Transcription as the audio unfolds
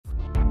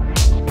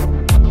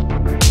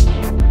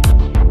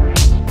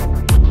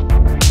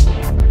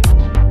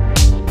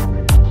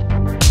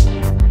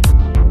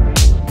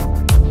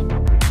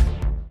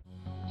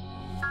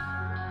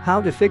How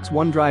to fix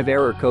OneDrive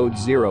error code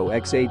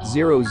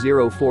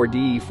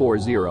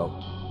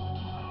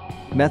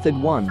 0x8004de40.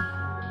 Method 1.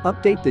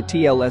 Update the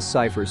TLS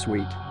cipher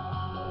suite.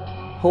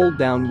 Hold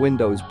down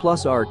Windows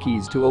plus R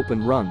keys to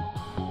open Run.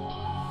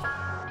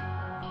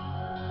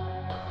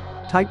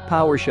 Type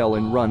PowerShell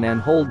in Run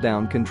and hold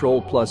down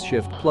Ctrl plus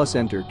Shift plus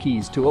Enter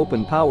keys to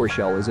open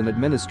PowerShell as an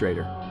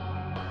administrator.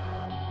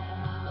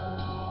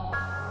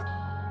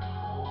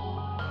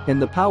 In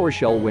the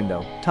PowerShell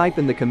window, type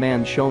in the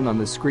command shown on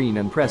the screen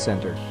and press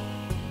Enter.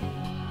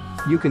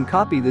 You can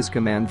copy this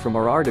command from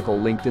our article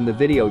linked in the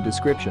video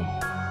description.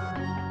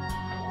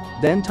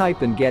 Then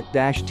type in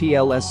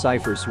get-tls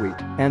cipher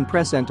suite and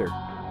press Enter.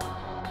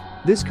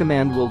 This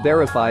command will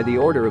verify the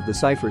order of the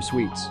cipher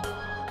suites.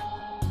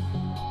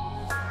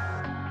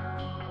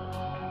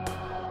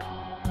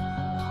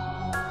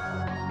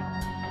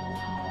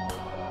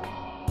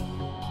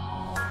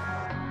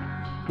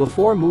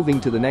 Before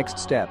moving to the next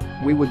step,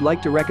 we would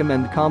like to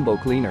recommend Combo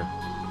Cleaner.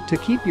 To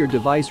keep your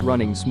device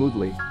running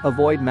smoothly,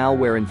 avoid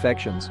malware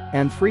infections,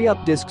 and free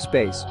up disk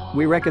space,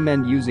 we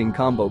recommend using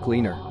Combo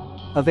Cleaner.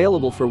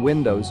 Available for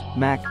Windows,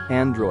 Mac,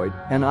 Android,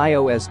 and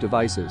iOS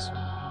devices.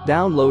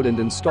 Download and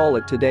install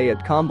it today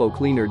at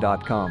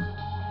combocleaner.com.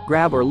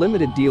 Grab our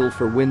limited deal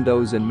for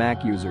Windows and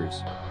Mac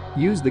users.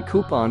 Use the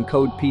coupon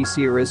code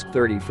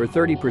PCRISK30 for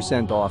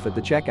 30% off at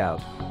the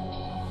checkout.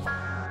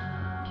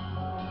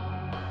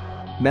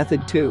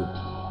 Method 2.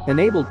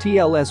 Enable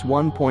TLS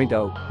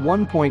 1.0,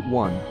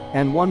 1.1,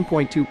 and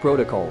 1.2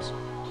 protocols.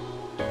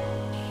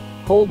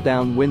 Hold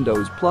down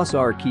Windows plus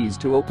R keys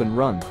to open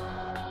Run.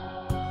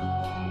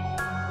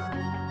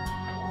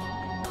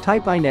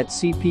 Type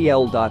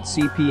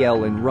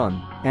inetcpl.cpl in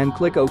Run and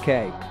click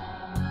OK.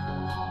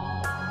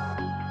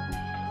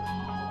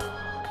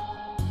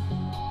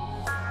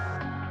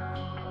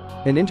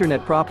 In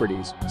Internet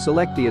Properties,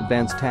 select the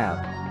Advanced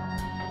tab.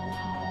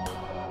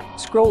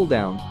 Scroll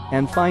down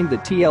and find the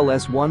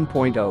TLS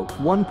 1.0,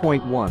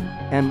 1.1,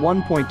 and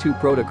 1.2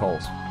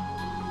 protocols.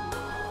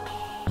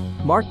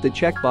 Mark the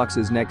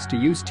checkboxes next to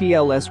Use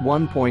TLS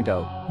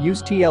 1.0,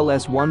 Use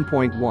TLS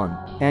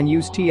 1.1, and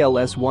Use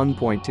TLS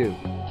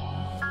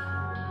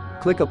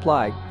 1.2. Click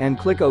Apply and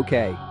click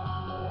OK.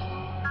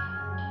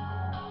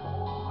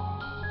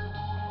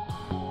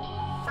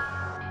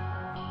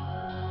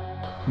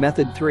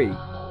 Method 3.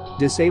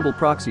 Disable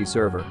proxy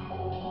server.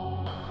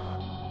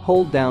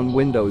 Hold down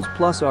Windows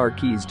plus R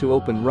keys to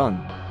open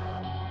Run.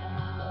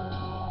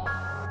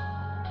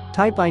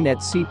 Type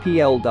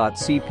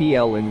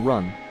inetcpl.cpl in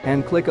Run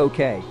and click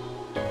OK.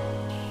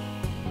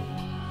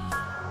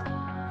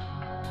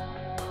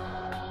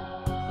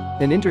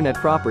 In Internet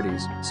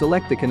Properties,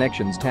 select the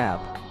Connections tab.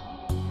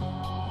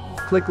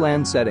 Click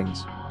LAN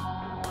Settings.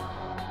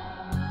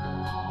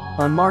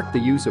 Unmark the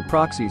use of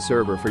proxy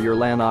server for your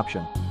LAN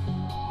option.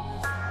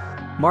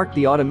 Mark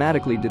the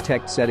Automatically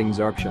Detect Settings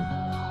option.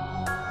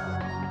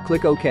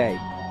 Click OK.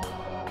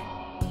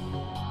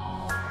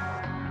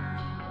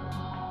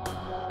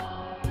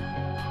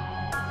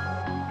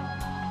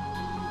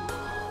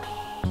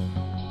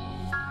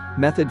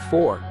 Method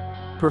 4.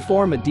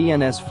 Perform a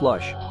DNS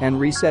flush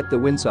and reset the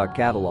WinSock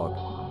catalog.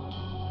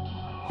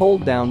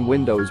 Hold down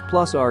Windows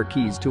plus R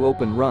keys to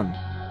open Run.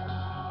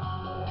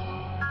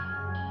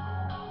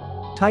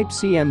 Type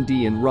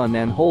CMD in Run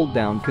and hold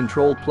down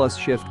Ctrl plus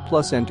Shift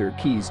plus Enter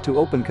keys to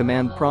open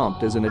command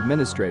prompt as an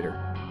administrator.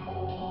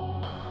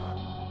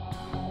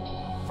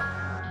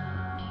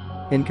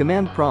 In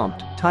command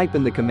prompt, type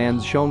in the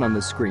commands shown on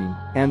the screen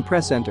and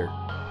press Enter.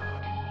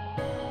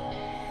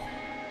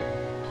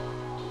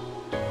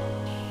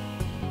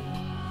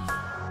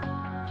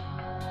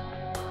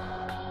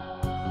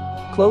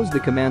 Close the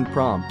command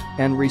prompt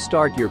and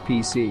restart your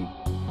PC.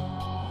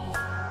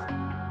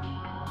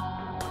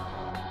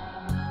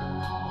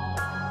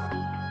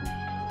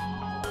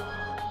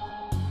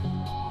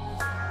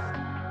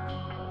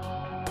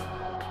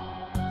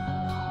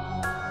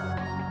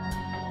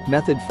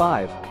 Method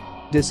 5.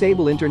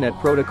 Disable Internet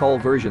Protocol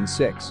version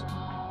 6.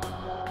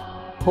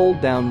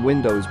 Hold down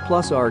Windows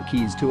plus R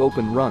keys to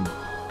open Run.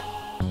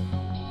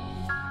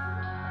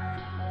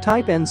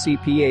 Type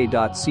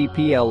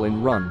ncpa.cpl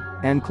in Run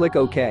and click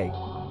OK.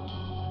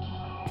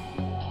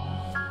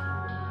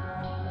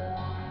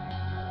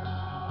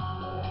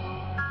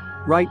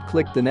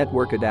 Right-click the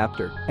network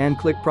adapter and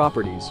click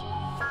Properties.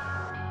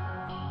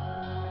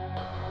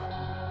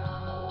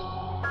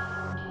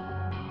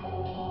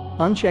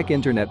 Uncheck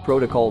Internet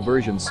Protocol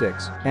version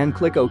 6 and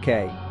click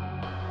OK.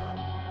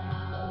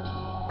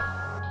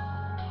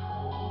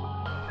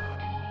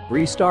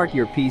 Restart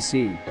your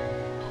PC.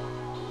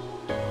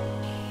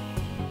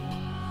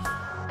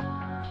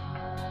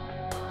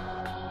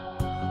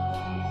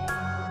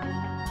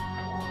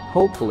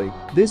 Hopefully,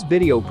 this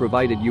video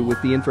provided you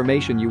with the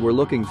information you were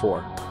looking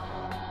for.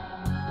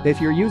 If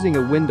you're using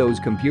a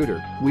Windows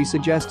computer, we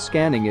suggest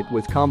scanning it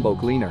with Combo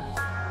Cleaner.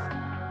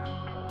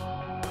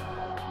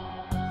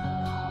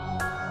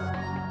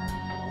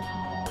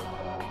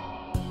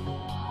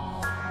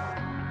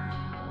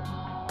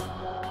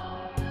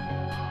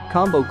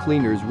 Combo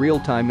Cleaner's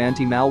real-time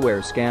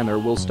anti-malware scanner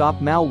will stop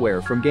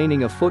malware from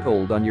gaining a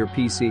foothold on your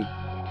PC.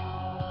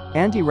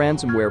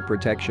 Anti-ransomware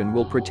protection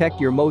will protect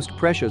your most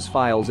precious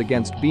files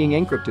against being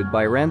encrypted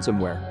by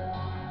ransomware.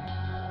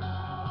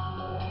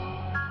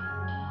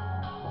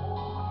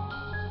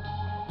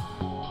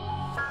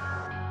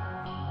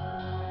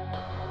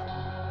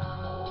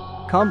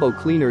 Combo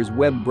Cleaner's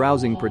web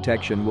browsing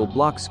protection will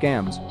block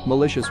scams,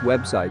 malicious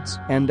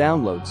websites, and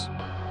downloads.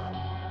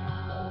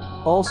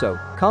 Also,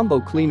 Combo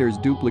Cleaner's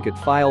duplicate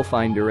file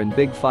finder and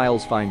big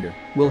files finder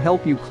will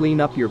help you clean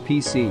up your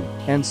PC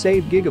and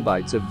save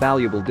gigabytes of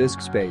valuable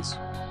disk space.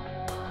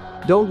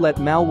 Don't let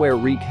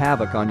malware wreak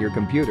havoc on your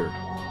computer.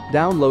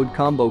 Download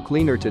Combo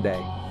Cleaner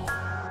today.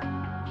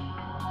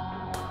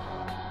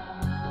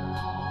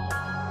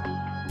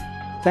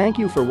 Thank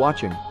you for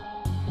watching.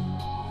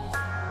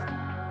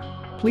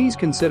 Please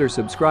consider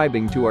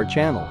subscribing to our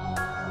channel.